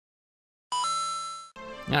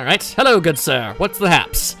Alright, hello good sir, what's the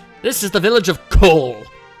haps? This is the village of Cole.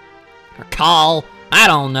 Or Call, I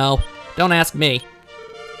don't know. Don't ask me.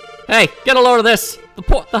 Hey, get a load of this.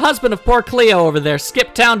 The husband of poor Cleo over there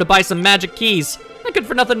skipped town to buy some magic keys. That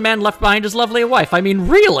good-for-nothing man left behind his lovely wife. I mean,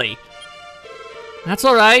 really? That's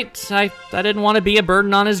alright. I didn't want to be a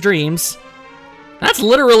burden on his dreams. That's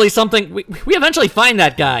literally something... We eventually find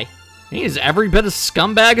that guy. He's every bit as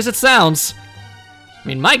scumbag as it sounds. I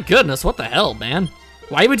mean, my goodness, what the hell, man?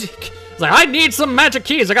 Why would you... It's like, I need some magic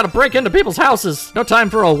keys. I gotta break into people's houses. No time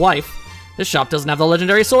for a wife. This shop doesn't have the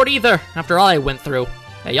legendary sword either, after all I went through.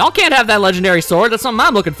 Hey, y'all can't have that legendary sword. That's something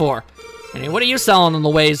I'm looking for. I mean, what are you selling in the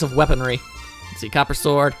ways of weaponry? Let's see, copper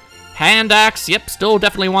sword. Hand axe. Yep, still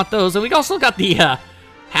definitely want those. And we also got the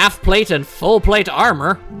half plate and full plate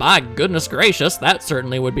armor. My goodness gracious, that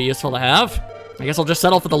certainly would be useful to have. I guess I'll just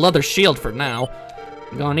settle for the leather shield for now.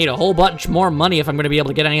 I'm gonna need a whole bunch more money if I'm gonna be able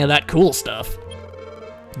to get any of that cool stuff.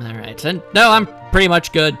 Alright, and no, I'm pretty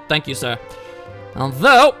much good. Thank you, sir.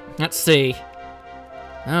 Although, let's see.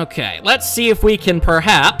 Okay, let's see if we can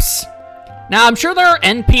perhaps... Now, I'm sure there are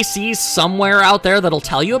NPCs somewhere out there that'll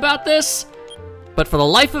tell you about this, but for the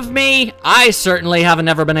life of me, I certainly haven't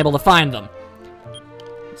ever been able to find them.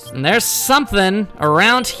 And there's something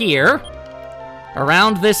around here,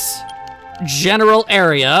 around this general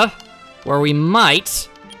area, where we might...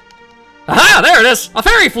 Aha! There it is! A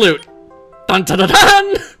fairy flute! Dun dun dun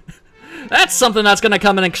dun! That's something that's gonna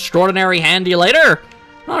come in extraordinary handy later.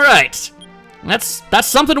 Alright. That's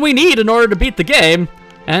something we need in order to beat the game.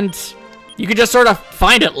 And you could just sort of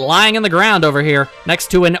find it lying in the ground over here,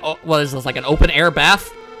 next to an, what is this, like an open air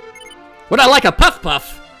bath? Would I like a puff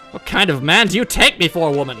puff? What kind of man do you take me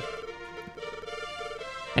for, woman?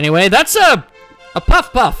 Anyway, that's a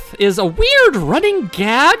puff puff is a weird running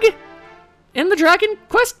gag in the Dragon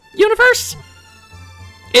Quest universe.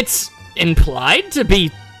 It's implied to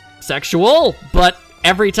be sexual, but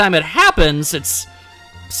every time it happens, it's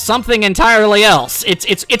something entirely else.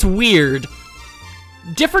 It's weird.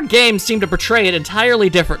 Different games seem to portray it entirely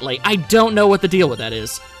differently. I don't know what the deal with that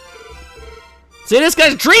is. See, this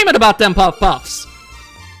guy's dreaming about them puff puffs.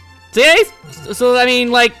 See? So, I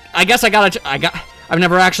mean, like, I guess I've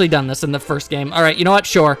never actually done this in the first game. Alright, you know what?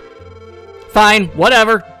 Sure. Fine,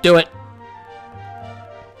 whatever. Do it.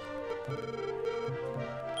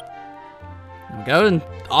 There we go, and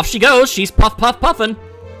off she goes. She's puff puff puffing.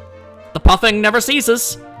 The puffing never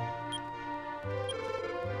ceases.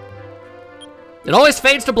 It always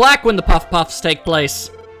fades to black when the puff puffs take place.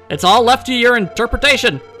 It's all left to your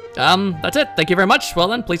interpretation. That's it. Thank you very much. Well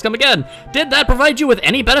then, please come again. Did that provide you with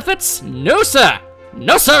any benefits? No, sir.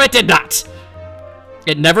 No, sir, it did not.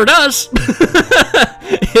 It never does.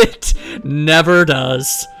 It never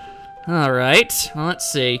does. All right. Well,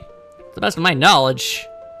 let's see. To the best of my knowledge,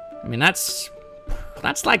 I mean, that's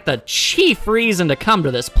like the chief reason to come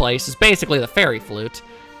to this place is basically the fairy flute.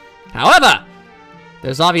 However,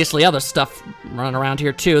 there's obviously other stuff running around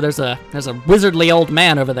here too. There's a wizardly old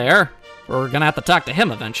man over there. We're gonna have to talk to him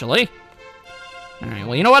eventually. All right,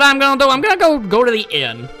 well, you know what I'm gonna do? I'm gonna go to the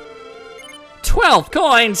inn. 12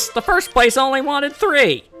 coins! The first place only wanted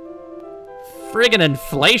 3. Friggin'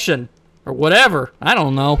 inflation. Or whatever. I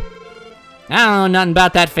don't know. I don't know nothing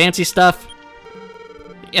about that fancy stuff.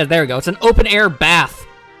 Yeah, there we go. It's an open-air bath.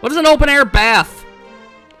 What is an open-air bath?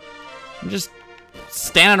 I'm just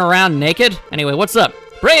standing around naked? Anyway, what's up?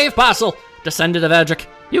 Brave parcel, descendant of Erdrick.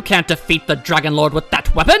 You can't defeat the Dragon Lord with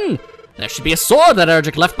that weapon. There should be a sword that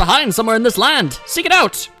Erdrick left behind somewhere in this land. Seek it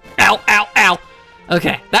out. Ow, ow, ow.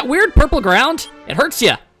 Okay, that weird purple ground, it hurts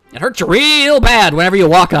you. It hurts you real bad whenever you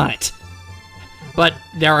walk on it. But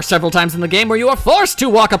there are several times in the game where you are forced to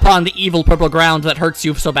walk upon the evil purple ground that hurts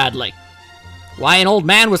you so badly. Why an old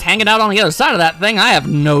man was hanging out on the other side of that thing, I have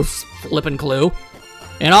no flippin' clue.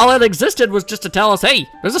 And all that existed was just to tell us, hey,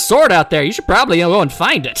 there's a sword out there. You should probably go and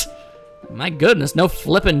find it. My goodness, no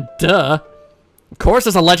flippin' duh. Of course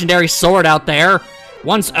there's a legendary sword out there,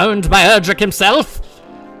 once owned by Erdrick himself.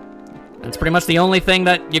 That's pretty much the only thing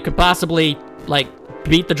that you could possibly, like,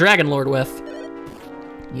 beat the Dragon Lord with.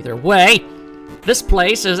 Either way, this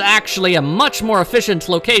place is actually a much more efficient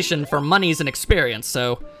location for monies and experience,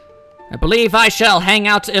 so I believe I shall hang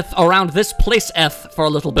out around this place for a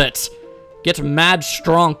little bit. Get mad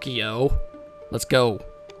stronkio. Let's go.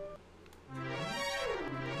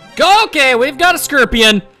 Okay, we've got a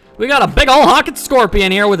scorpion. We got a big ol' hawking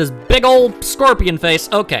scorpion here with his big old scorpion face.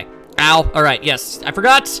 Okay. Ow. Alright, yes. I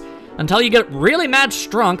forgot. Until you get really mad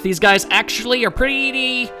strunk, these guys actually are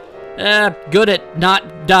pretty good at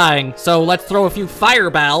not dying. So let's throw a few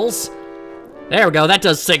fireballs. There we go. That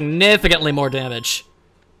does significantly more damage.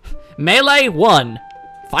 Melee 1.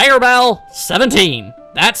 Fireball 17.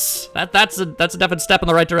 that's a definite step in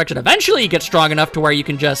the right direction. Eventually you get strong enough to where you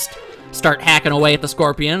can just start hacking away at the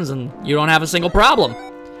scorpions and you don't have a single problem.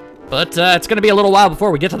 But it's gonna be a little while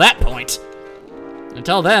before we get to that point.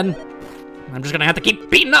 Until then, I'm just gonna have to keep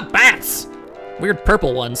beating up bats. Weird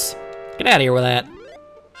purple ones. Get out of here with that.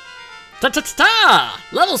 Ta-ta-ta-ta!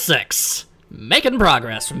 Level 6. Making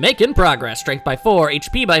progress, making progress. Strength by 4,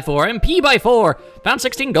 HP by 4, MP by 4. Found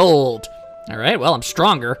 16 gold. Alright, well, I'm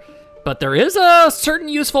stronger. But there is a certain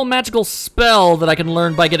useful magical spell that I can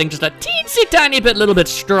learn by getting just a teensy tiny bit, little bit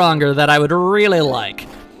stronger that I would really like.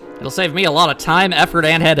 It'll save me a lot of time, effort,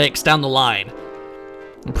 and headaches down the line.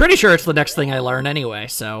 I'm pretty sure it's the next thing I learn anyway,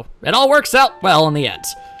 so it all works out well in the end.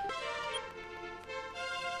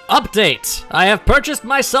 Update! I have purchased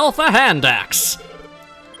myself a hand axe.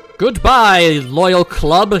 Goodbye, loyal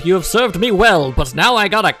club. You have served me well, but now I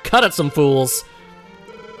gotta cut at some fools.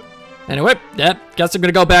 Anyway, yeah, guess I'm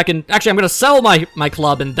gonna go back and... Actually, I'm gonna sell my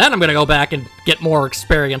club, and then I'm gonna go back and get more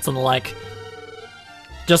experience and the like.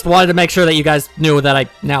 Just wanted to make sure that you guys knew that I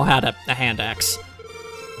now had a hand axe.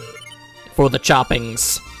 For the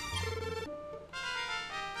choppings.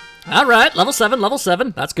 Alright, level 7, level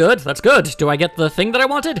 7. That's good, that's good. Do I get the thing that I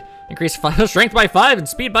wanted? Increase strength by 5 and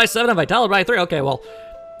speed by 7 and vitality by 3. Okay, well,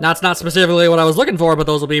 that's not specifically what I was looking for, but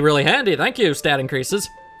those will be really handy. Thank you, stat increases.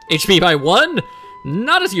 HP by 1?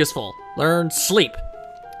 Not as useful. Learn sleep.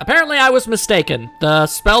 Apparently I was mistaken. The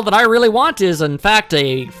spell that I really want is, in fact,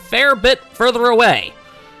 a fair bit further away.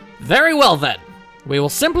 Very well, then. We will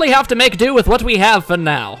simply have to make do with what we have for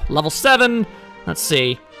now. Level 7. Let's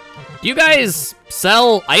see. Do you guys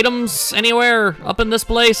sell items anywhere up in this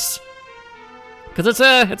place? Because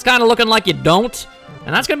it's kind of looking like you don't.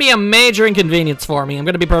 And that's going to be a major inconvenience for me. I'm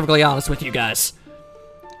going to be perfectly honest with you guys.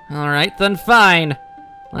 Alright, then fine.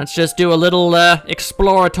 Let's just do a little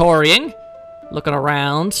exploratorying. Looking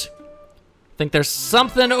around. Think there's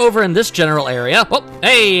something over in this general area. Oh,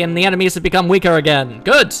 hey, and the enemies have become weaker again.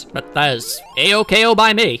 Good, but that is A-OK-O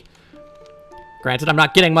by me. Granted, I'm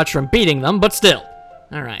not getting much from beating them, but still.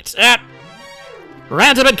 Alright.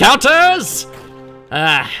 Random encounters!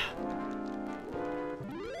 An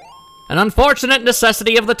unfortunate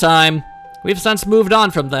necessity of the time. We've since moved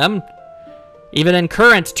on from them. Even in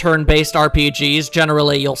current turn-based RPGs,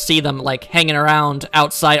 generally you'll see them, like, hanging around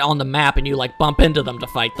outside on the map and you, like, bump into them to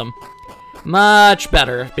fight them. Much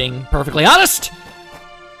better, being perfectly honest.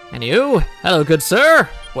 And you? Hello, good sir.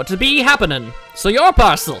 What to be happening? So your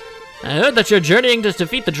parcel. I heard that you're journeying to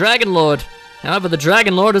defeat the Dragon Lord. However, the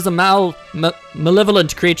Dragon Lord is a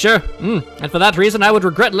malevolent creature. And for that reason, I would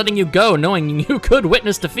regret letting you go, knowing you could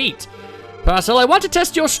witness defeat. Parcel, I want to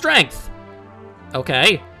test your strength.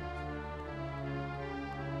 Okay.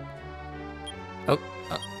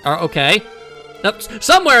 Okay.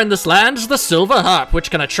 Somewhere in this land is the Silver Harp, which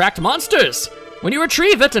can attract monsters. When you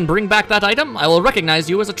retrieve it and bring back that item, I will recognize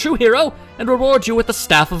you as a true hero and reward you with the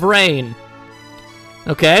Staff of Rain.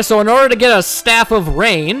 Okay, so in order to get a Staff of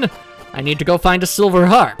Rain, I need to go find a Silver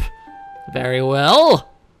Harp. Very well.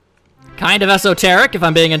 Kind of esoteric, if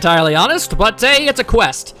I'm being entirely honest, but hey, it's a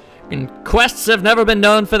quest. And quests have never been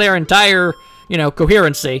known for their entire,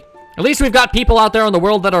 coherency. At least we've got people out there in the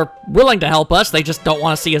world that are willing to help us, they just don't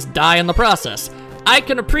want to see us die in the process. I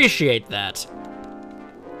can appreciate that.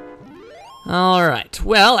 Alright,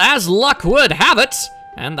 well, as luck would have it,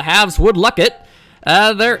 and the halves would luck it,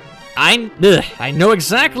 I know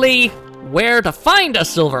exactly where to find a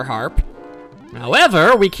Silver Harp.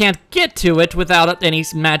 However, we can't get to it without any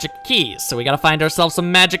magic keys, so we gotta find ourselves some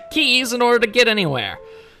magic keys in order to get anywhere.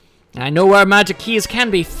 I know where magic keys can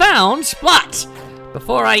be found, but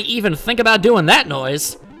before I even think about doing that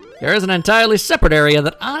noise, there is an entirely separate area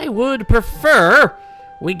that I would prefer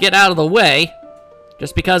we get out of the way,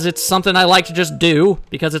 just because it's something I like to just do,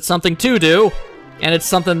 because it's something to do, and it's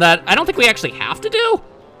something that I don't think we actually have to do,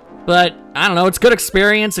 but I don't know, it's good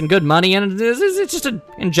experience and good money, and it's just,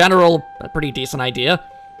 in general, a pretty decent idea.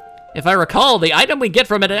 If I recall, the item we get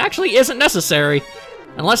from it actually isn't necessary,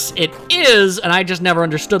 unless it is, and I just never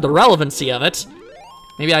understood the relevancy of it.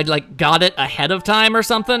 Maybe I'd, got it ahead of time or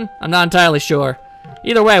something? I'm not entirely sure.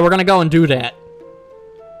 Either way, we're gonna go and do that.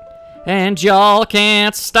 And y'all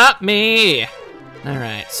can't stop me!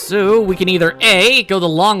 Alright, so we can either A, go the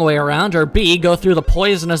long way around, or B, go through the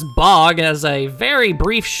poisonous bog as a very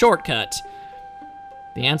brief shortcut.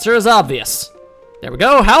 The answer is obvious. There we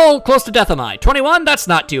go, how close to death am I? 21? That's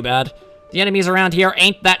not too bad. The enemies around here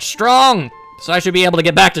ain't that strong, so I should be able to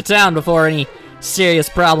get back to town before any serious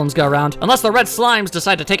problems go around. Unless the red slimes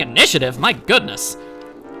decide to take initiative, my goodness.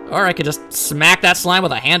 Or I could just smack that slime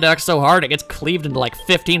with a hand axe so hard it gets cleaved into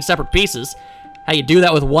 15 separate pieces. How you do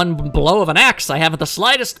that with one blow of an axe, I haven't the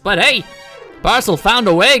slightest, but hey, Parcel found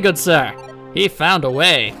a way, good sir. He found a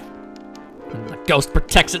way. And the ghost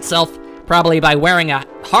protects itself, probably by wearing a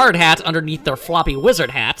hard hat underneath their floppy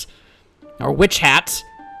wizard hat. Or witch hat.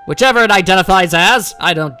 Whichever it identifies as,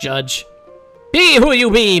 I don't judge. Be who you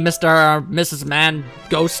be, Mr. or Mrs. Man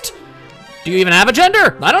Ghost. Do you even have a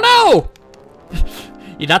gender? I don't know!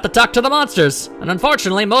 You'd have to talk to the monsters. And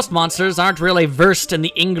unfortunately, most monsters aren't really versed in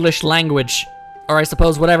the English language. Or I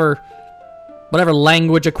suppose whatever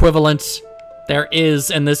language equivalent there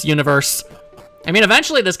is in this universe. I mean,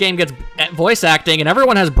 eventually this game gets voice acting and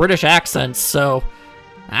everyone has British accents, so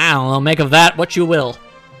I don't know, make of that what you will.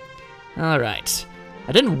 Alright.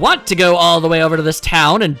 I didn't want to go all the way over to this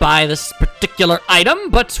town and buy this particular item,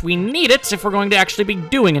 but we need it if we're going to actually be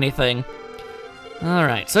doing anything.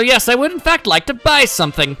 Alright, so yes, I would in fact like to buy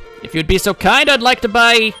something. If you'd be so kind, I'd like to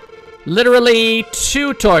buy literally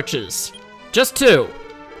 2 torches. Just 2.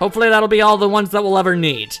 Hopefully that'll be all the ones that we'll ever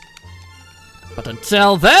need. But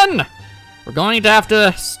until then, we're going to have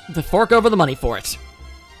to fork over the money for it.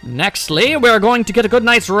 Nextly, we're going to get a good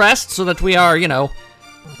night's rest so that we are,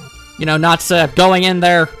 not going in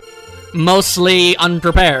there mostly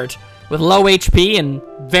unprepared. With low HP and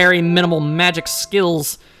very minimal magic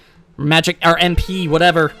skills. Magic, or MP,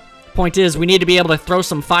 whatever. Point is, we need to be able to throw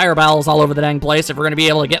some fireballs all over the dang place if we're going to be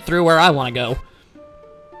able to get through where I want to go.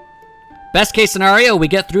 Best case scenario, we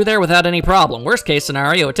get through there without any problem. Worst case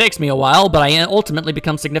scenario, it takes me a while, but I ultimately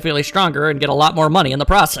become significantly stronger and get a lot more money in the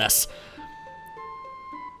process.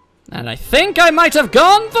 And I think I might have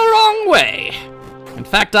gone the wrong way. In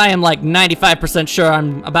fact, I am like 95% sure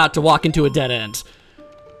I'm about to walk into a dead end.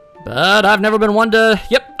 But I've never been one to...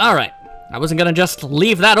 Yep, alright. I wasn't gonna just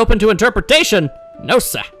leave that open to interpretation. No,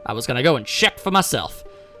 sir. I was gonna go and check for myself.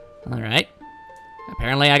 Alright.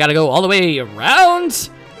 Apparently I gotta go all the way around.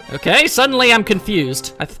 Okay, suddenly I'm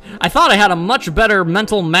confused. I thought I had a much better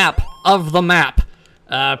mental map of the map.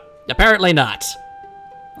 Apparently not.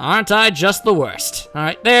 Aren't I just the worst?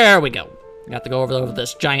 Alright, there we go. We have to go over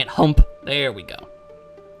this giant hump. There we go.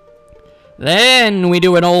 Then we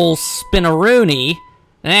do an old spinneroony.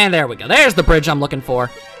 And there we go. There's the bridge I'm looking for.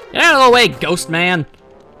 Get out of the way, ghost man.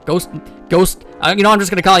 Ghost, I'm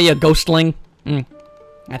just gonna call you a ghostling.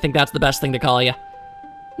 I think that's the best thing to call you.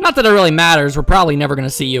 Not that it really matters, we're probably never gonna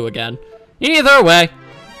see you again. Either way.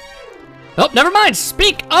 Oh, never mind,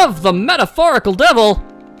 speak of the metaphorical devil.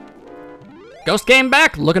 Ghost came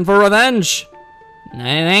back, looking for revenge. I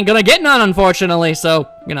ain't gonna get none, unfortunately, so,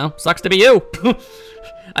 sucks to be you.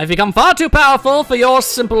 I've become far too powerful for your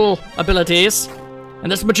simple abilities.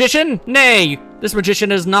 And this magician? Nay, this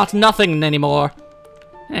magician is not nothing anymore.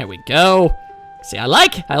 There we go. See, I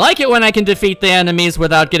like it when I can defeat the enemies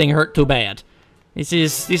without getting hurt too bad. This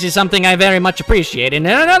is something I very much appreciate. And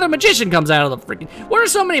then another magician comes out of the freaking... What are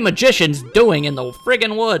so many magicians doing in the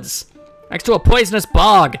friggin' woods? Next to a poisonous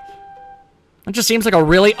bog. That just seems like a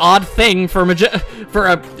really odd thing for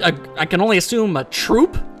I can only assume a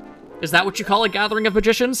troupe? Is that what you call a gathering of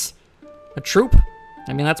magicians? A troupe?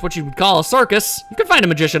 I mean, that's what you would call a circus. You could find a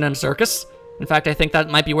magician in a circus. In fact, I think that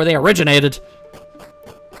might be where they originated.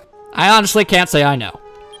 I honestly can't say I know.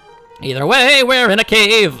 Either way, we're in a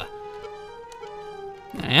cave.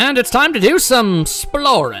 And it's time to do some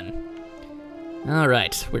exploring.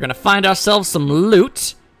 Alright, we're gonna find ourselves some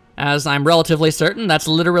loot, as I'm relatively certain that's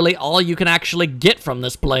literally all you can actually get from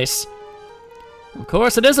this place. Of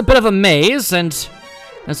course, it is a bit of a maze, and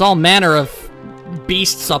there's all manner of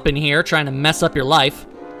beasts up in here trying to mess up your life.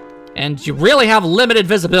 And you really have limited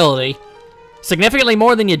visibility. Significantly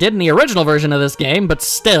more than you did in the original version of this game, but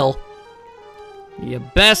still. You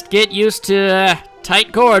best get used to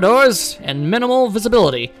tight corridors and minimal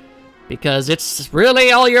visibility, because it's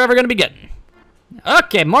really all you're ever going to be getting.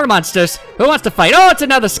 Okay, more monsters. Who wants to fight? Oh, it's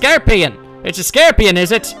another Scorpion. It's a Scorpion,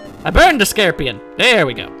 is it? I burned a Scorpion. There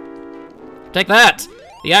we go. Take that.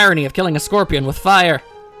 The irony of killing a Scorpion with fire.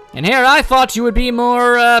 And here, I thought you would be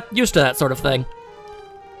more used to that sort of thing.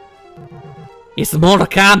 It's the Mortal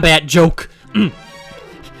Kombat joke. And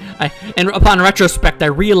upon retrospect, I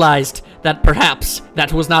realized that perhaps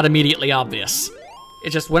that was not immediately obvious.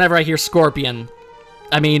 It's just whenever I hear Scorpion,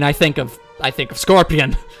 I mean, I think of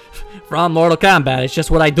Scorpion from Mortal Kombat. It's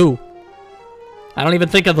just what I do. I don't even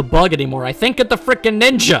think of the bug anymore. I think of the frickin'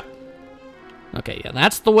 ninja. Okay, yeah,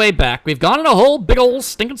 that's the way back. We've gone in a whole big old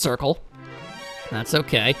stinking circle. That's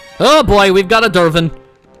okay. Oh boy, we've got a Durvan.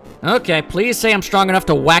 Okay, please say I'm strong enough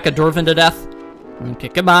to whack a Durvan to death. Okay,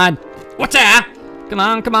 come on. What's that? Come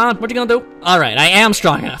on, come on. What you gonna do? Alright, I am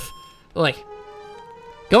strong enough. Boy.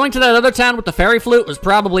 Going to that other town with the fairy flute was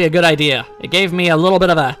probably a good idea. It gave me a little bit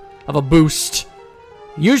of a boost.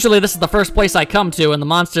 Usually this is the first place I come to, and the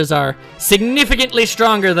monsters are significantly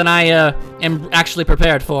stronger than I am actually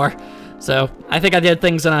prepared for. So, I think I did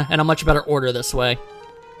things in a much better order this way.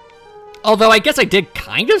 Although, I guess I did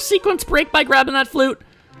kind of sequence break by grabbing that flute.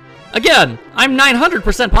 Again, I'm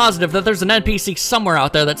 900% positive that there's an NPC somewhere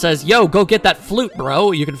out there that says, yo, go get that flute,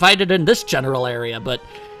 bro. You can find it in this general area, but...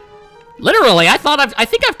 Literally, I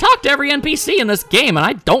think I've talked to every NPC in this game, and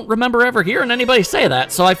I don't remember ever hearing anybody say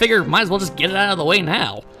that, so I figure might as well just get it out of the way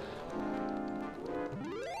now.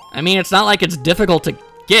 I mean, it's not like it's difficult to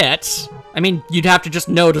get. I mean, you'd have to just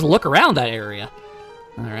know to look around that area.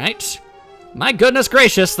 Alright. My goodness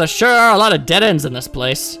gracious, there sure are a lot of dead ends in this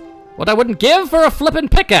place. What I wouldn't give for a flippin'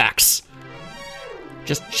 pickaxe.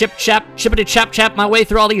 Just chippity-chap my way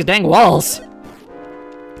through all these dang walls.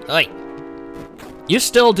 Oi. You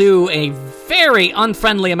still do a very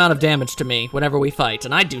unfriendly amount of damage to me whenever we fight,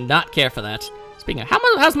 and I do not care for that. Speaking of,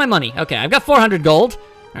 how's my money? Okay, I've got 400 gold.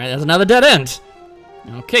 Alright, there's another dead end.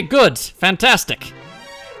 Okay, good. Fantastic.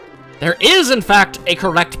 There is, in fact, a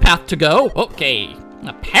correct path to go. Okay.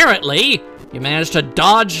 Apparently, you managed to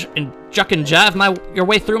dodge and juck and jive your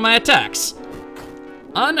way through my attacks.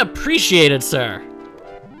 Unappreciated, sir.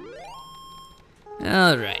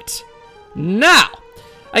 Alright. Now,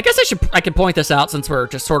 I guess I could point this out since we're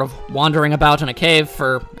just sort of wandering about in a cave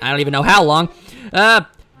for I don't even know how long.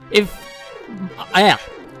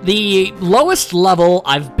 The lowest level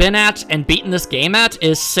I've been at and beaten this game at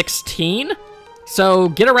is 16. So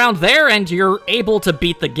get around there and you're able to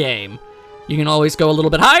beat the game. You can always go a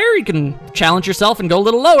little bit higher, you can challenge yourself and go a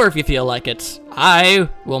little lower if you feel like it. I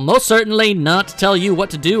will most certainly not tell you what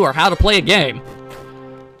to do or how to play a game.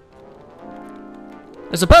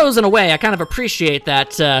 I suppose, in a way, I kind of appreciate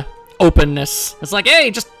that openness. It's like,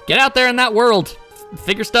 hey, just get out there in that world.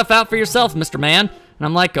 Figure stuff out for yourself, Mr. Man. And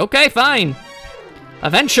I'm like, okay, fine.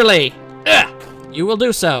 Eventually, you will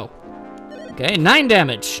do so. Okay, 9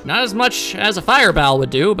 damage. Not as much as a fireball would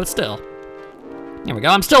do, but still. There we go,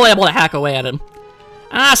 I'm still able to hack away at him.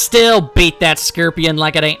 I still beat that Scorpion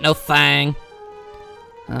like it ain't no thing.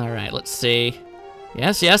 Alright, let's see.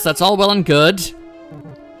 Yes, that's all well and good.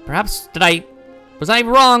 Perhaps, was I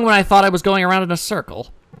wrong when I thought I was going around in a circle?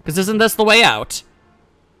 Because isn't this the way out?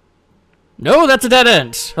 No, that's a dead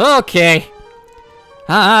end. Okay.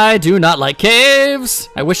 I do not like caves.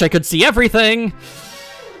 I wish I could see everything.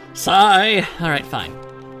 Sigh. Alright, fine.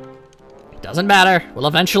 Doesn't matter. We'll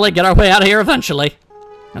eventually get our way out of here eventually.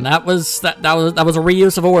 And that was a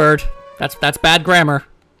reuse of a word. That's bad grammar.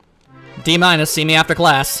 D-, see me after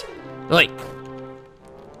class. Oi.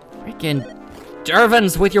 Freaking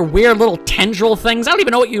Dervins with your weird little tendril things. I don't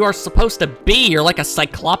even know what you are supposed to be. You're like a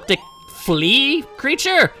cycloptic flea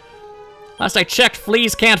creature? Last I checked,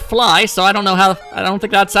 fleas can't fly, so I don't know how, I don't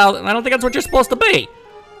think that's what you're supposed to be.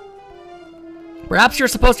 Perhaps you're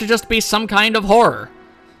supposed to just be some kind of horror.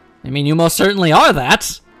 I mean, you most certainly are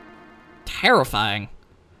that. Terrifying.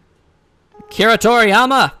 Akira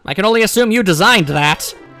Toriyama, I can only assume you designed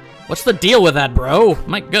that. What's the deal with that, bro?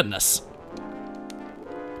 My goodness.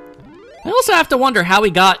 I also have to wonder how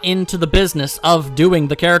he got into the business of doing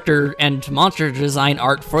the character and monster design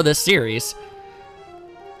art for this series.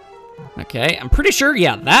 Okay, I'm pretty sure,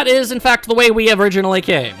 yeah, that is in fact the way we originally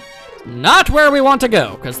came. Not where we want to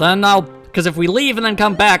go, because if we leave and then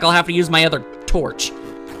come back, I'll have to use my other torch.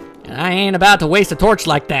 And I ain't about to waste a torch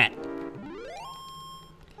like that.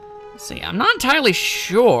 Let's see, I'm not entirely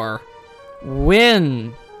sure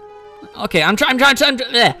when... Okay, I'm trying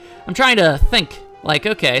to think. Like,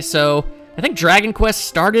 okay, so I think Dragon Quest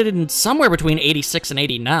started in somewhere between 86 and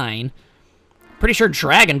 89. Pretty sure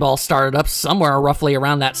Dragon Ball started up somewhere roughly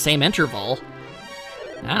around that same interval.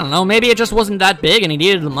 I don't know, maybe it just wasn't that big and he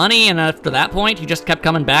needed the money, and after that point, he just kept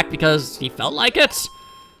coming back because he felt like it.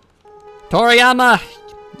 Toriyama,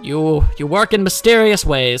 you work in mysterious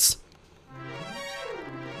ways.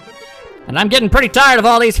 And I'm getting pretty tired of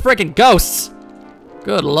all these freaking ghosts.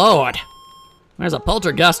 Good lord. There's a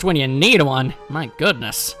poltergust when you need one. My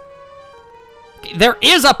goodness. There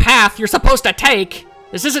is a path you're supposed to take.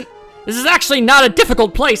 This is actually not a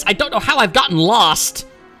difficult place. I don't know how I've gotten lost.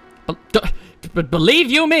 But believe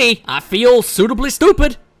you me, I feel suitably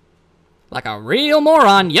stupid. Like a real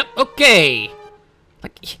moron. Yep, okay.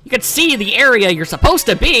 Like, you can see the area you're supposed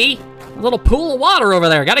to be. A little pool of water over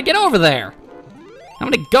there. Gotta get over there. How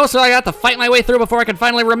many ghosts do I got to fight my way through before I can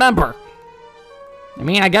finally remember? I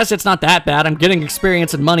mean, I guess it's not that bad. I'm getting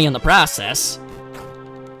experience and money in the process.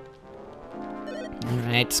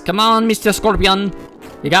 Alright, come on, Mr. Scorpion.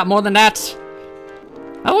 You got more than that?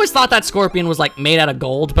 I always thought that Scorpion was, like, made out of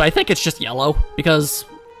gold, but I think it's just yellow. Because,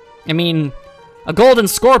 I mean, a golden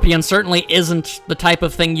Scorpion certainly isn't the type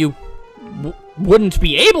of thing you wouldn't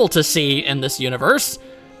be able to see in this universe,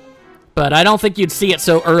 but I don't think you'd see it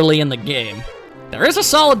so early in the game. There is a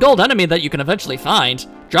solid gold enemy that you can eventually find.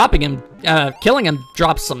 Dropping him, killing him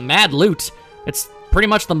drops some mad loot. It's pretty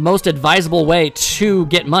much the most advisable way to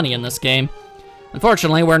get money in this game.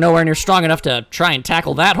 Unfortunately, we're nowhere near strong enough to try and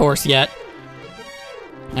tackle that horse yet.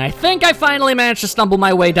 And I think I finally managed to stumble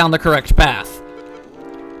my way down the correct path.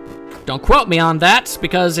 Don't quote me on that,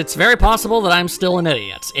 because it's very possible that I'm still an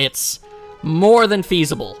idiot. It's more than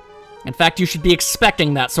feasible. In fact, you should be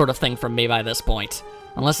expecting that sort of thing from me by this point.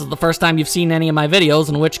 Unless it's the first time you've seen any of my videos,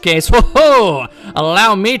 in which case, whoa,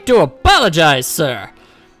 allow me to apologize, sir.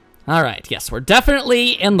 Alright, yes, we're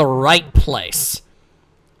definitely in the right place.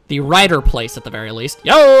 The righter place, at the very least.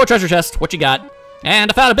 Yo, treasure chest, what you got?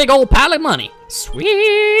 And I found a big old pile of money.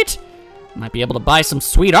 Sweet! Might be able to buy some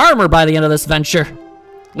sweet armor by the end of this venture.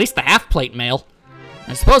 At least the half-plate mail.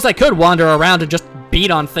 I suppose I could wander around and just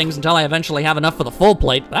beat on things until I eventually have enough for the full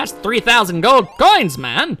plate. But that's 3,000 gold coins,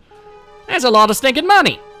 man! That's a lot of stinking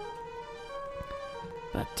money.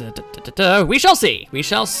 But, we shall see. We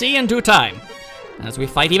shall see in due time. As we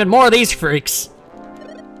fight even more of these freaks.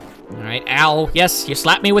 Alright, ow. Yes, you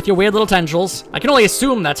slapped me with your weird little tendrils. I can only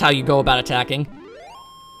assume that's how you go about attacking.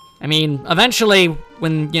 I mean, eventually,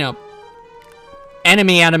 when, you know,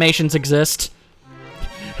 enemy animations exist,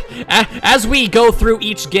 as we go through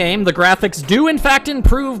each game, the graphics do in fact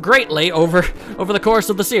improve greatly over the course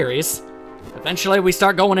of the series. Eventually, we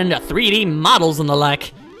start going into 3D models and the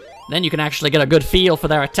like. Then you can actually get a good feel for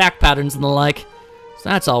their attack patterns and the like. So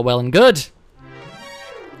that's all well and good.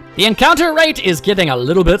 The encounter rate is getting a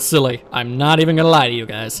little bit silly. I'm not even gonna lie to you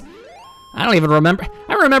guys. I don't even remember.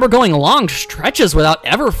 I remember going long stretches without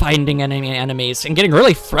ever finding any enemies and getting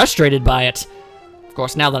really frustrated by it. Of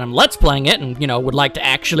course, now that I'm Let's Playing it and, you know, would like to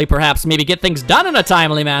actually perhaps maybe get things done in a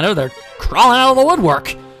timely manner, they're crawling out of the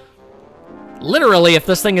woodwork. Literally, if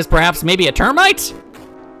this thing is perhaps maybe a termite?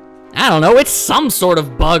 I don't know, it's some sort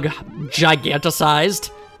of bug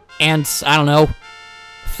giganticized and, I don't know,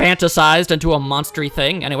 fantasized into a monstery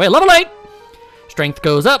thing. Anyway, level 8! Strength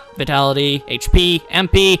goes up, vitality, HP,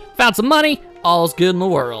 MP, found some money, all's good in the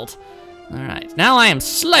world. Alright, now I am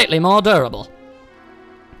slightly more durable.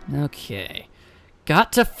 Okay.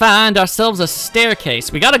 Got to find ourselves a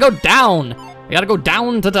staircase. We gotta go down. We gotta go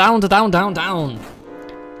down to down to down, down, down.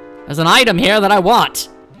 There's an item here that I want.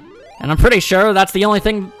 And I'm pretty sure that's the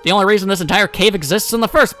only reason this entire cave exists in the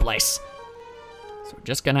first place. So we're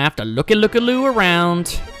just gonna have to look-a-loo around.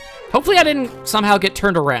 Hopefully I didn't somehow get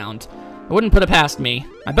turned around. I wouldn't put it past me.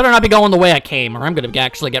 I better not be going the way I came, or I'm gonna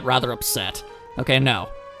actually get rather upset. Okay, no.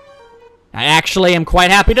 I actually am quite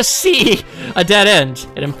happy to see a dead end.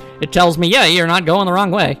 It tells me, yeah, you're not going the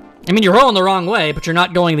wrong way. I mean, you're going the wrong way, but you're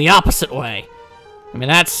not going the opposite way. I mean,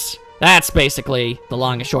 that's basically the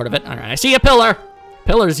long and short of it. All right, I see a pillar.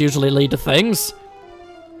 Pillars usually lead to things.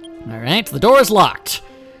 All right, the door is locked,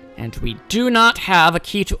 and we do not have a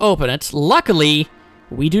key to open it. Luckily,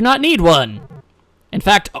 we do not need one. In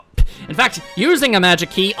fact, using a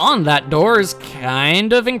magic key on that door is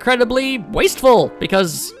kind of incredibly wasteful,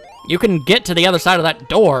 because you can get to the other side of that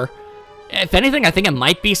door. If anything, I think it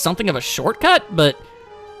might be something of a shortcut, but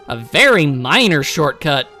a very minor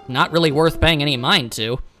shortcut, not really worth paying any mind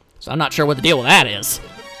to. So I'm not sure what the deal with that is.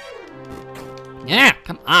 Yeah,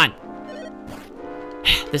 come on.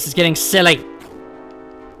 This is getting silly.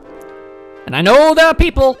 And I know there are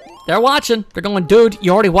people, they're watching. They're going, dude,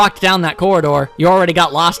 you already walked down that corridor. You already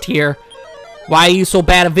got lost here. Why are you so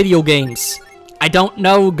bad at video games? I don't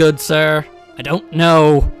know, good sir. I don't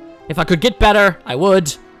know. If I could get better, I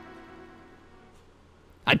would.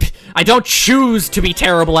 I don't choose to be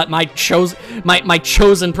terrible at my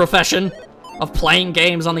chosen profession of playing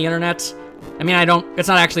games on the internet. I mean, it's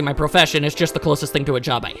not actually my profession, it's just the closest thing to a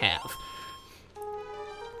job I have.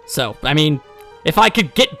 So, I mean, if I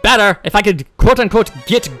could get better, if I could quote-unquote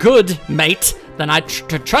get good, mate, then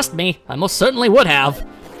trust me, I most certainly would have.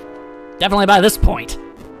 Definitely by this point.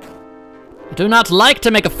 I do not like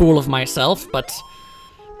to make a fool of myself, but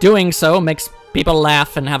doing so makes people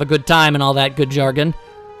laugh and have a good time and all that good jargon.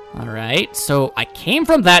 Alright, so I came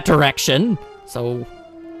from that direction, so...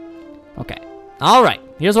 Okay. Alright,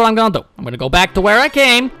 here's what I'm gonna do. I'm gonna go back to where I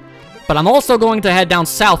came, but I'm also going to head down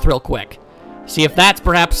south real quick. See if that's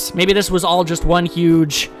perhaps... Maybe this was all just one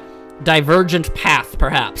huge divergent path,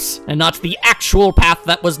 perhaps, and not the actual path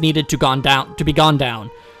that was needed to be gone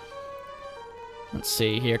down. Let's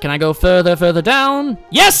see here. Can I go further down?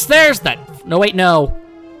 Yes, there's that. No, wait, no.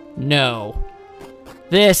 No.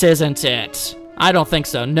 This isn't it. I don't think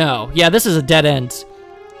so. No. Yeah, this is a dead end.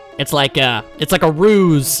 It's like a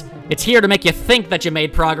ruse. It's here to make you think that you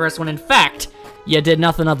made progress when in fact, you did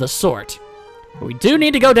nothing of the sort. But we do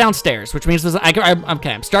need to go downstairs, which means okay,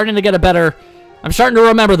 I'm starting to get a better... I'm starting to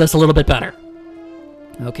remember this a little bit better.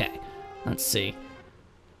 Okay, let's see.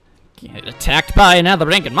 Get attacked by another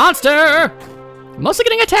ranking monster! I'm mostly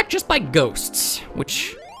getting attacked just by ghosts,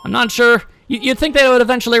 which I'm not sure. You'd think they would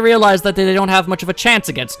eventually realize that they don't have much of a chance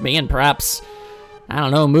against me and perhaps, I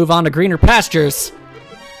don't know, move on to greener pastures.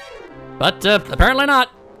 But apparently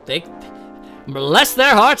not. They, bless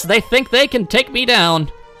their hearts, they think they can take me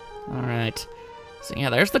down. All right. So yeah,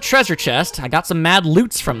 there's the treasure chest. I got some mad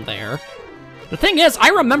loots from there. The thing is, I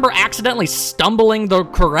remember accidentally stumbling the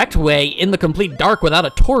correct way in the complete dark without a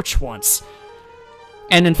torch once.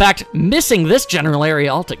 And in fact, missing this general area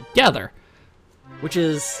altogether. Which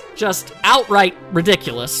is just outright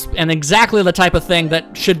ridiculous, and exactly the type of thing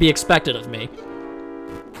that should be expected of me.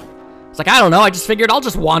 It's like, I don't know, I just figured I'll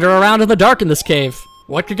just wander around in the dark in this cave.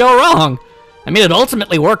 What could go wrong? I mean, it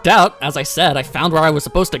ultimately worked out. As I said, I found where I was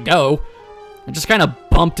supposed to go. I just kind of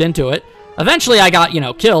bumped into it. Eventually I got,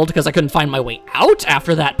 killed because I couldn't find my way out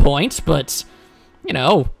after that point, but,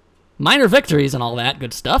 minor victories and all that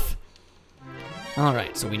good stuff.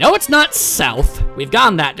 Alright, so we know it's not south. We've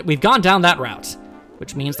gone down that route,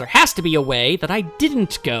 which means there has to be a way that I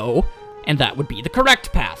didn't go, and that would be the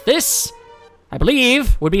correct path. This, I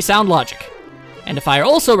believe, would be sound logic. And if I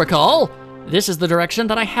also recall, this is the direction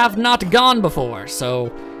that I have not gone before,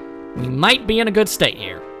 so we might be in a good state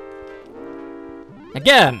here.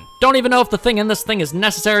 Again, don't even know if the thing in this thing is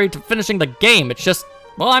necessary to finishing the game. It's just,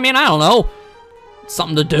 well, I mean, I don't know.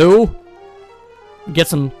 Something to do.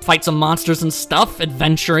 Fight some monsters and stuff,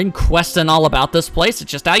 adventuring, questing all about this place.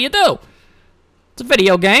 It's just how you do. It's a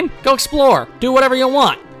video game. Go explore. Do whatever you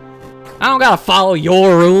want. I don't gotta follow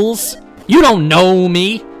your rules. You don't know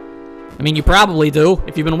me. I mean, you probably do.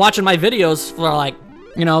 If you've been watching my videos for like,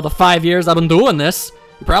 the 5 years I've been doing this,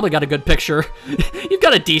 you probably got a good picture. You've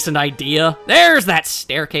got a decent idea. There's that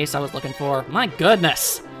staircase I was looking for. My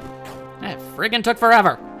goodness. That friggin' took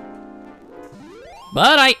forever.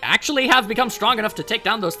 But I actually have become strong enough to take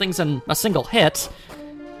down those things in a single hit,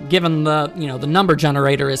 given the number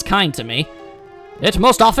generator is kind to me. It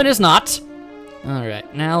most often is not. All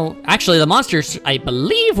right, now, actually the monsters, I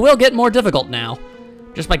believe, will get more difficult now,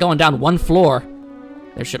 just by going down one floor.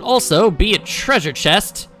 There should also be a treasure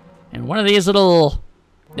chest, and one of these little...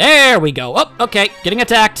 There we go. Oh, okay, getting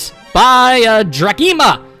attacked by a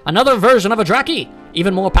Drakima, another version of a Draki,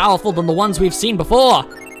 even more powerful than the ones we've seen before.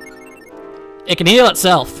 It can heal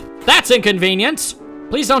itself. That's inconvenient.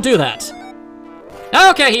 Please don't do that.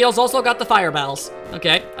 Okay, heals also got the fireballs.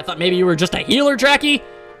 Okay, I thought maybe you were just a healer, Draki.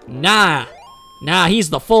 Nah, he's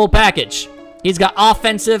the full package. He's got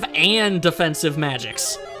offensive and defensive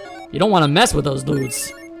magics. You don't want to mess with those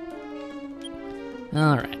dudes.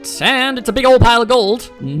 Alright, and it's a big old pile of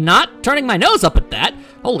gold. Not turning my nose up at that.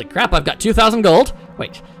 Holy crap, I've got 2,000 gold.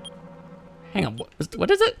 Wait. Hang on,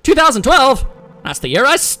 what is it? 2012? That's the year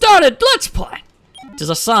I started Let's Play. It is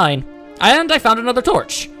a sign. And I found another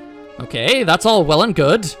torch. Okay, that's all well and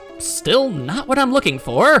good. Still not what I'm looking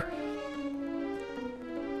for.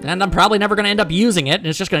 And I'm probably never going to end up using it, and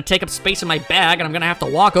it's just going to take up space in my bag, and I'm going to have to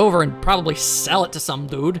walk over and probably sell it to some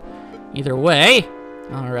dude. Either way.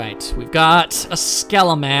 Alright, we've got a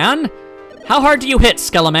Skeleman. How hard do you hit,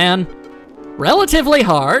 Skeleman? Relatively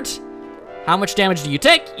hard. How much damage do you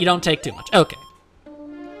take? You don't take too much. Okay.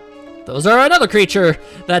 Those are another creature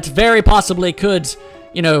that very possibly could,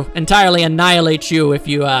 entirely annihilate you if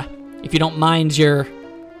you don't mind your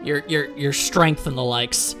strength and the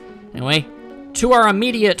likes. Anyway, to our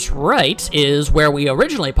immediate right is where we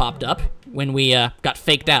originally popped up when we got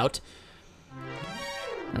faked out.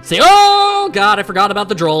 Let's see. Oh, God, I forgot about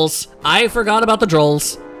the Drolls.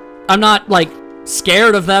 I'm not,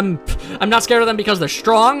 scared of them. I'm not scared of them because they're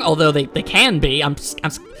strong, although they can be.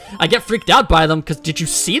 I get freaked out by them because did you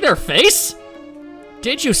see their face?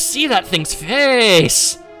 Did you see that thing's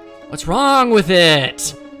face? What's wrong with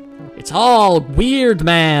it? It's all weird,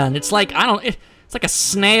 man. It's like, it's like a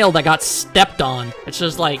snail that got stepped on. It's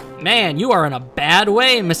just like, man, you are in a bad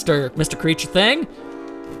way, Mr. Creature Thing.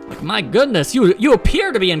 Like, my goodness, you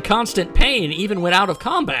appear to be in constant pain even when out of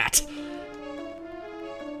combat.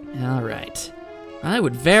 All right. I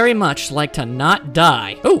would very much like to not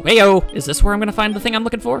die. Oh, heyo. Is this where I'm going to find the thing I'm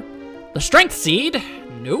looking for? The Strength Seed?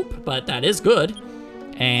 Nope, but that is good.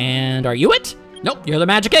 And are you it? Nope, you're the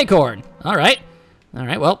Magic Acorn. All right. All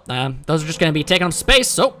right, well, those are just going to be taking up space,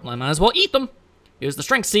 so I might as well eat them. Here's the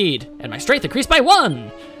Strength Seed, and my strength increased by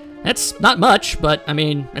 1. That's not much, but, I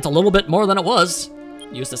mean, it's a little bit more than it was.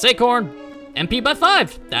 Use this acorn, MP by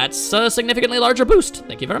 5. That's a significantly larger boost.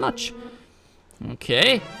 Thank you very much.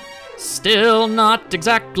 Okay. Still not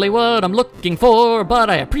exactly what I'm looking for, but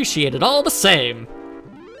I appreciate it all the same.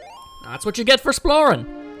 That's what you get for exploring.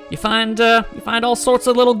 You find all sorts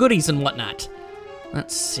of little goodies and whatnot.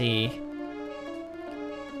 Let's see.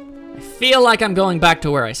 I feel like I'm going back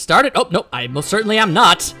to where I started. Oh, no, I most certainly am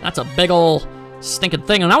not. That's a big ol' stinking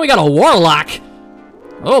thing. And now we got a warlock.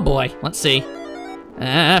 Oh boy, let's see.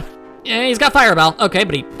 Yeah, he's got Fireball. Okay,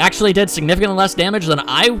 but he actually did significantly less damage than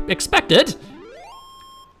I expected.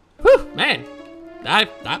 Whew, man.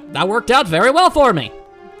 That worked out very well for me.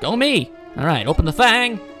 Go me. All right, open the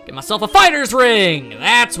thing. Get myself a fighter's ring.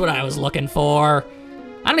 That's what I was looking for.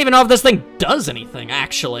 I don't even know if this thing does anything,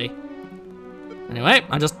 actually. Anyway,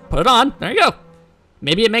 I just put it on. There you go.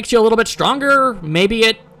 Maybe it makes you a little bit stronger. Maybe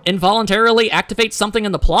it involuntarily activates something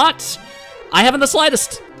in the plot. I haven't the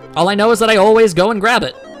slightest. All I know is that I always go and grab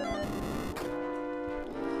it.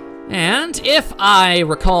 And if I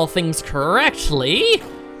recall things correctly,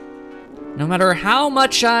 no matter how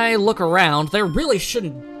much I look around, there really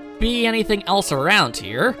shouldn't be anything else around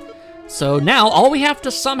here. So now all we have to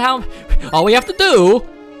do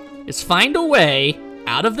is find a way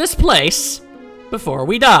out of this place before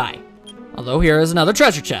we die. Although here is another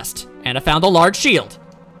treasure chest, and I found a large shield.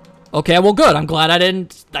 Okay, well good, I'm glad I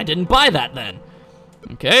didn't buy that then.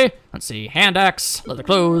 Okay, let's see, hand axe, leather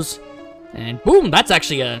clothes, and boom, that's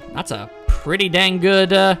a pretty dang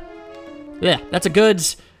good, yeah, that's a good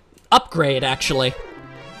upgrade actually.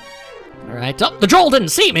 All right, oh, the troll didn't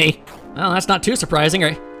see me. Well, that's not too surprising,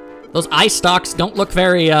 right? Those eye stalks don't look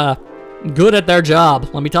very, good at their job,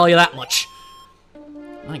 let me tell you that much.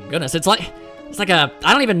 My goodness, it's like I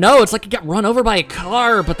don't even know, it's like you get run over by a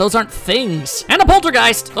car, but those aren't things. And a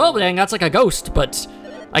poltergeist! Oh dang, that's like a ghost, but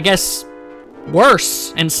I guess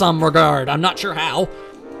worse in some regard. I'm not sure how.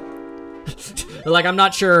 Like, I'm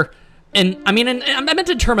not sure, I meant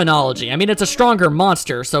in terminology. I mean, it's a stronger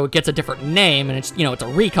monster, so it gets a different name, and it's, you know, it's a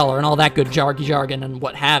recolor and all that good jargon and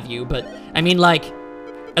what have you, but, I mean, like,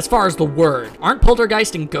 as far as the word, aren't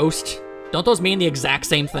poltergeist and ghost, don't those mean the exact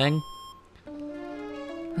same thing?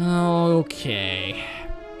 Okay.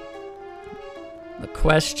 The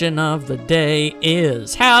question of the day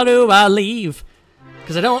is, how do I leave?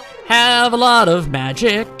 Because I don't have a lot of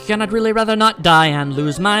magic, and I'd really rather not die and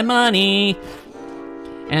lose my money.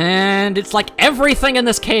 And it's like everything in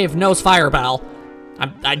this cave knows Fireball.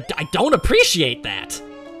 I don't appreciate that.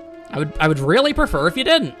 I would really prefer if you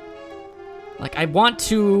didn't. Like, I want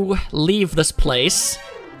to leave this place,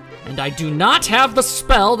 and I do not have the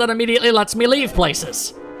spell that immediately lets me leave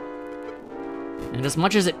places. And as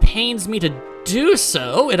much as it pains me to do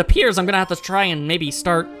so, it appears I'm gonna have to try and maybe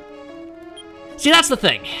start... See, that's the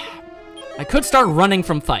thing. I could start running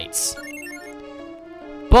from fights.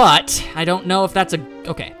 But I don't know if that's a...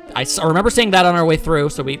 Okay, I remember seeing that on our way through,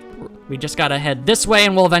 so we just gotta head this way,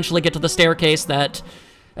 and we'll eventually get to the staircase that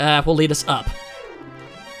will lead us up.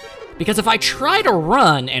 Because if I try to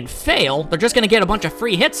run and fail, they're just gonna get a bunch of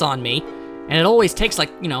free hits on me, and it always takes,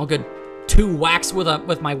 like, you know, a good 2 whacks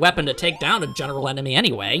with my weapon to take down a general enemy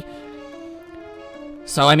anyway.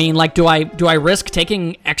 So, I mean, like, do I risk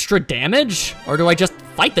taking extra damage? Or do I just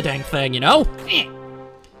fight the dang thing, you know?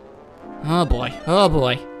 Oh boy, oh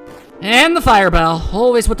boy. And the fireball,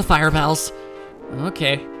 always with the fireballs.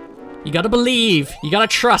 Okay, you gotta believe, you gotta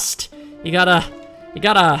trust, you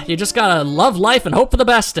just gotta love life and hope for the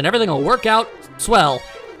best, and everything will work out swell.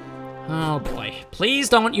 Oh boy, please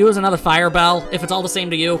don't use another fireball if it's all the same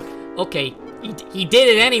to you. Okay, he did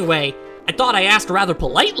it anyway. I thought I asked rather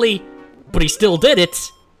politely, but he still did it.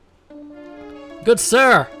 Good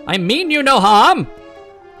sir, I mean you no harm.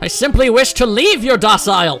 I simply wish to leave your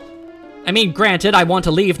docile. I mean, granted, I want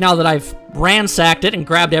to leave now that I've ransacked it and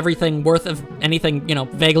grabbed everything worth of anything, you know,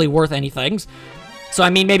 vaguely worth anything. So,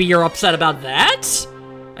 I mean, maybe you're upset about that?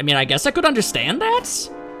 I mean, I guess I could understand that.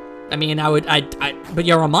 I mean, but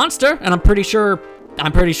you're a monster, and I'm pretty sure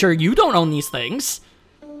you don't own these things.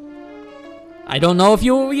 I don't know if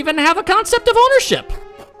you even have a concept of ownership.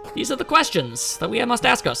 These are the questions that we must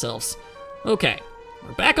ask ourselves. Okay,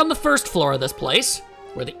 we're back on the first floor of this place,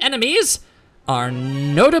 where the enemies are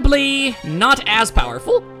notably not as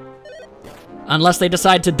powerful. Unless they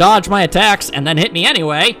decide to dodge my attacks and then hit me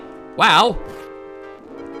anyway. Wow.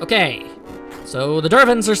 Okay, so the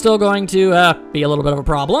Dervins are still going to be a little bit of a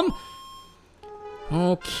problem.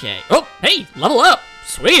 Okay. Oh, hey, level up.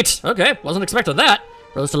 Sweet. Okay, wasn't expecting that.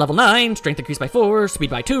 Rose to level 9, strength increased by 4, speed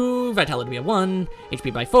by 2, vitality by 1,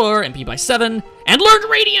 HP by 4, MP by 7, and learned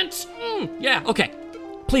Radiance! Yeah, okay.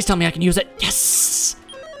 Please tell me I can use it. Yes!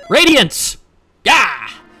 Radiance! Yeah!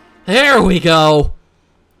 There we go.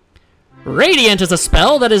 Radiant is a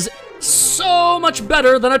spell that is so much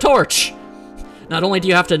better than a torch. not only do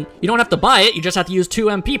you don't have to buy it, you just have to use 2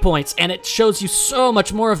 MP points, and it shows you so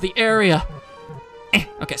much more of the area.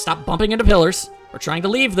 Okay, stop bumping into pillars. We're trying to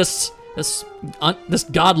leave this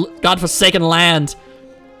godforsaken land.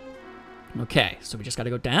 Okay, so we just gotta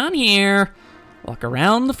go down here, walk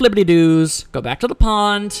around the flibbity-doos, go back to the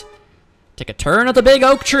pond, take a turn at the big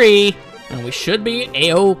oak tree, and we should be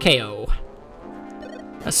A-OK-O.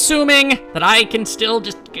 Assuming that I can still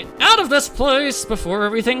just get out of this place before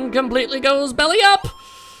everything completely goes belly up.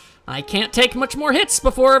 I can't take much more hits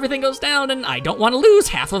before everything goes down, and I don't want to lose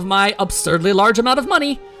half of my absurdly large amount of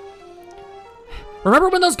money. Remember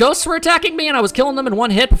when those ghosts were attacking me and I was killing them in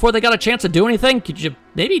 1 hit before they got a chance to do anything? Could you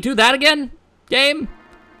maybe do that again, game?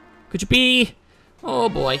 Could you be... Oh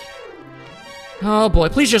boy. Oh boy,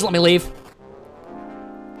 please just let me leave.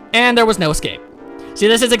 And there was no escape. See,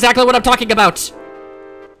 this is exactly what I'm talking about.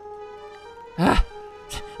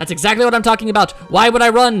 That's exactly what I'm talking about. Why would I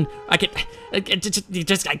run? I get hit. I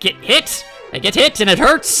get hit and it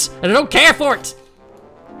hurts and I don't care for it.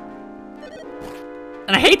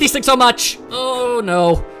 And I hate these things so much. Oh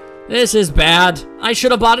no, this is bad. I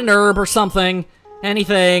should have bought an herb or something.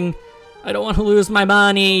 Anything. I don't want to lose my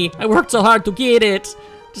money. I worked so hard to get it.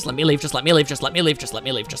 Just let me leave, just let me leave, just let me leave, just let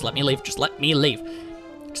me leave, just let me leave, just let me leave.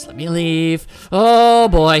 Just let me leave. Oh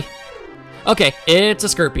boy. Okay, it's a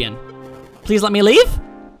Scorpion. Please let me leave?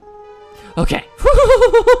 Okay.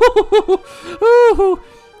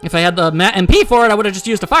 If I had the MP for it, I would have just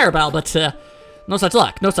used a fireball, but no such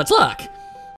luck, no such luck.